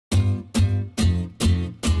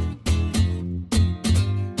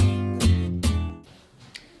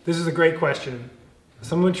This is a great question.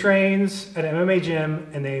 Someone trains at an MMA gym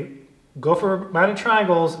and they go for mounted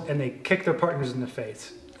triangles and they kick their partners in the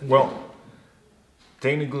face. Well,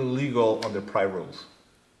 technically legal under Pride rules.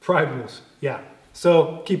 Pride rules, yeah.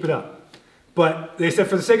 So keep it up. But they said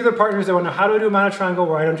for the sake of their partners, they want to know how do I do a mounted triangle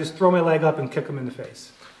where I don't just throw my leg up and kick them in the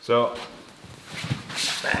face. So,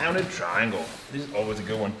 mounted triangle. This is always a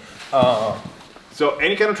good one. So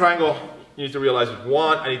any kind of triangle, you need to realize is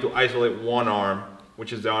one, I need to isolate one arm,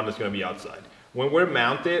 which is the arm that's going to be outside. When we're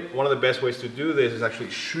mounted, one of the best ways to do this is actually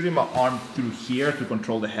shooting my arm through here to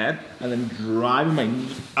control the head, and then driving my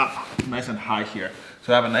knee up nice and high here.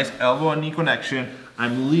 So I have a nice elbow and knee connection.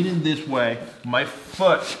 I'm leaning this way. My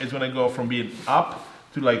foot is going to go from being up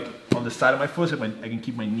to like on the side of my foot, so I can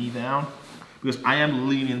keep my knee down, because I am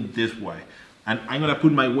leaning this way. And I'm going to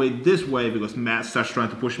put my weight this way because Matt starts trying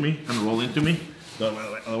to push me and roll into me. The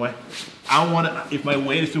other way. I don't want to, if my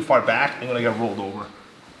weight is too far back, I'm going to get rolled over.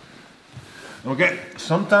 Okay,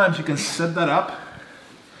 sometimes you can set that up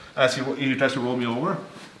as he tries to roll me over.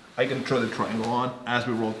 I can throw the triangle on as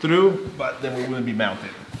we roll through, but then we wouldn't be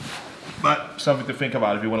mounted. But something to think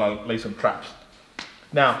about if you want to lay some traps.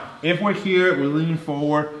 Now, if we're here, we're leaning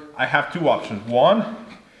forward, I have two options. One,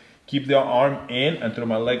 keep the arm in and throw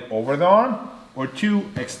my leg over the arm, or two,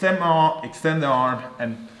 extend the arm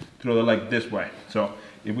and throw the leg this way. So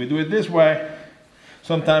if we do it this way,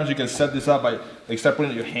 sometimes you can set this up by like start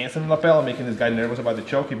putting your hands in the lapel and making this guy nervous about the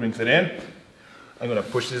choke. He brings it in. I'm gonna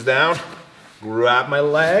push this down, grab my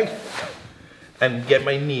leg, and get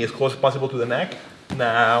my knee as close as possible to the neck.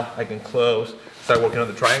 Now I can close, start working on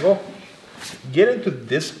the triangle. Get into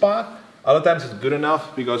this spot. A lot of times it's good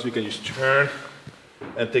enough because you can just turn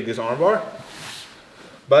and take this arm bar.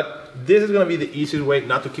 But this is gonna be the easiest way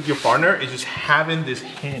not to kick your partner, is just having this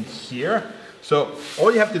hand here. So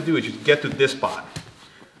all you have to do is just get to this spot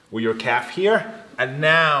with your calf here, and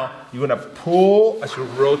now you're gonna pull as you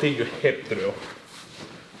rotate your hip through,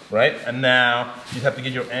 right? And now you have to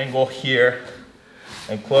get your angle here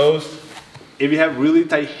and close. If you have really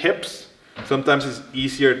tight hips, sometimes it's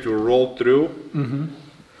easier to roll through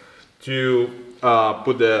to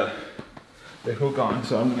put the hook on.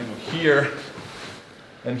 So I'm gonna go here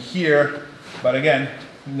and here, but again,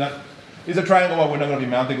 it's a triangle, but we're not gonna be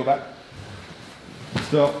mounted, go back.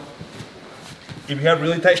 So, if you have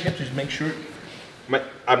really tight hips, just make sure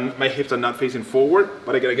my hips are not facing forward,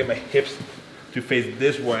 but I gotta get my hips to face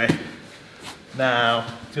this way. Now,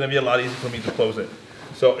 it's gonna be a lot easier for me to close it.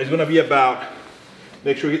 So it's gonna be about,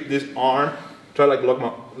 make sure you get this arm, try to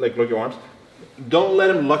lock your arms. Don't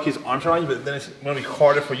let him lock his arms around you, but then it's gonna be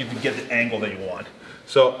harder for you to get the angle that you want.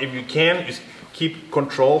 So if you can, just keep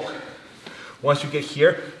control. Once you get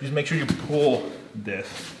here, just make sure you pull this.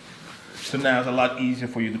 So now it's a lot easier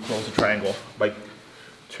for you to close the triangle by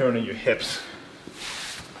turning your hips.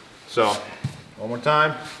 So, one more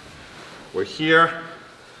time. We're here.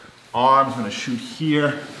 Arm's gonna shoot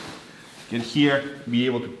here. Get here, be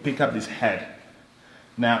able to pick up this head.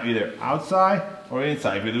 Now either outside or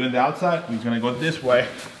inside. If you're doing the outside, we're gonna go this way.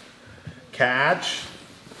 Catch,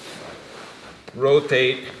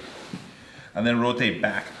 rotate, and then rotate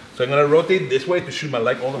back. So I'm gonna rotate this way to shoot my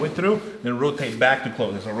leg all the way through, then rotate back to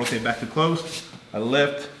close. So rotate back to close, I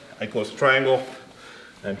lift, I close the triangle,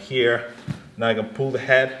 and here. Now I can pull the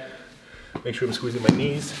head, make sure I'm squeezing my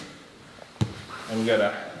knees, and we got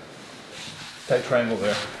a tight triangle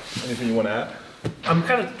there. Anything you wanna add? I'm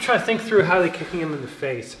kind of trying to think through how they're kicking him in the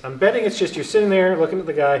face. I'm betting it's just you're sitting there looking at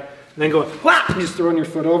the guy, and then going, whap, and just throwing your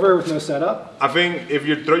foot over with no setup. I think if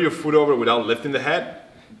you throw your foot over without lifting the head,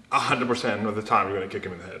 100% of the time you're gonna kick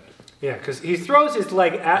him in the head. Yeah, because he throws his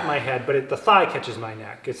leg at my head, but the thigh catches my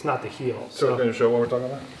neck. It's not the heel. So can you show what we're talking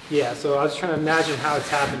about? Yeah, so I was trying to imagine how it's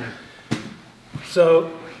happening.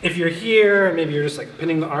 So if you're here, and maybe you're just like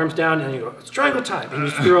pinning the arms down, and you go, it's triangle time, and you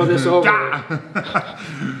just throw this over.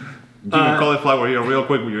 Give me cauliflower here real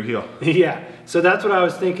quick with your heel. Yeah, so that's what I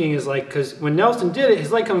was thinking is like, because when Nelson did it,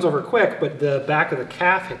 his leg comes over quick, but the back of the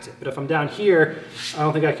calf hits it. But if I'm down here, I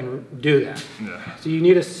don't think I can do that. Yeah. So you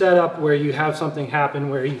need a setup where you have something happen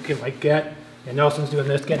where you can like get, and Nelson's doing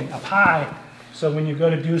this, getting up high. So when you go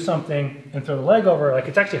to do something and throw the leg over, like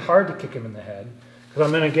it's actually hard to kick him in the head. Because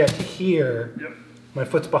I'm gonna get to here, yep. My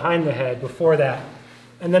foot's behind the head before that.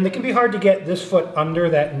 And then it can be hard to get this foot under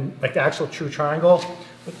that, like the actual true triangle,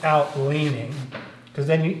 without leaning, because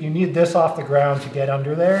then you need this off the ground to get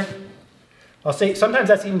under there. I'll say sometimes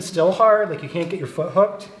that's even still hard, like you can't get your foot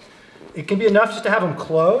hooked. It can be enough just to have them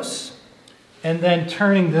close and then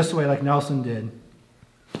turning this way like Nelson did.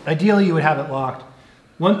 Ideally you would have it locked.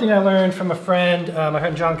 One thing I learned from a friend, my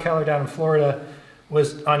friend John Keller down in Florida,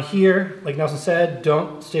 was on here, like Nelson said,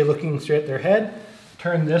 don't stay looking straight at their head.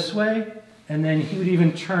 turn this way, and then he would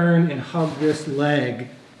even turn and hug this leg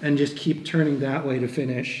and just keep turning that way to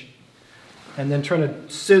finish. And then trying to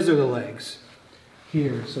scissor the legs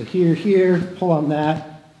here. So here, here, pull on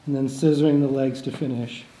that, and then scissoring the legs to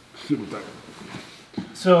finish.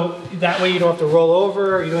 So that way you don't have to roll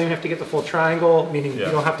over, you don't even have to get the full triangle, meaning you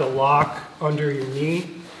don't have to lock under your knee.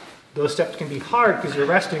 Those steps can be hard because you're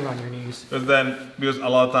resting on your knees. Because a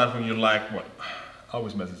lot of times when you lack, what, I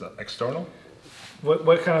always mess this up, external?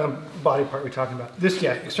 What kind of body part are we talking about? This,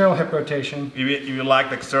 yeah, external hip rotation. If you lack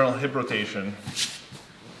the external hip rotation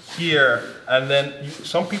here, and then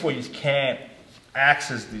some people just can't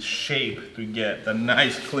access this shape to get the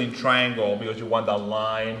nice clean triangle because you want that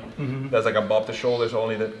line that's like above the shoulders,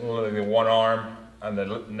 only the one arm and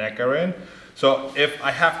the neck are in. So if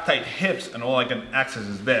I have tight hips and all I can access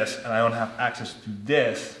is this, and I don't have access to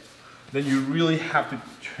this, then you really have to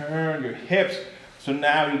turn your hips. So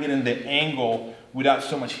now you get in the angle without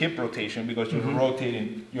so much hip rotation because you're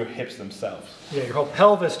rotating your hips themselves. Yeah, your whole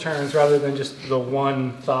pelvis turns rather than just the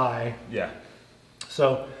one thigh. Yeah.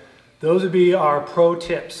 So those would be our pro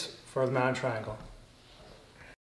tips for the mounted triangle.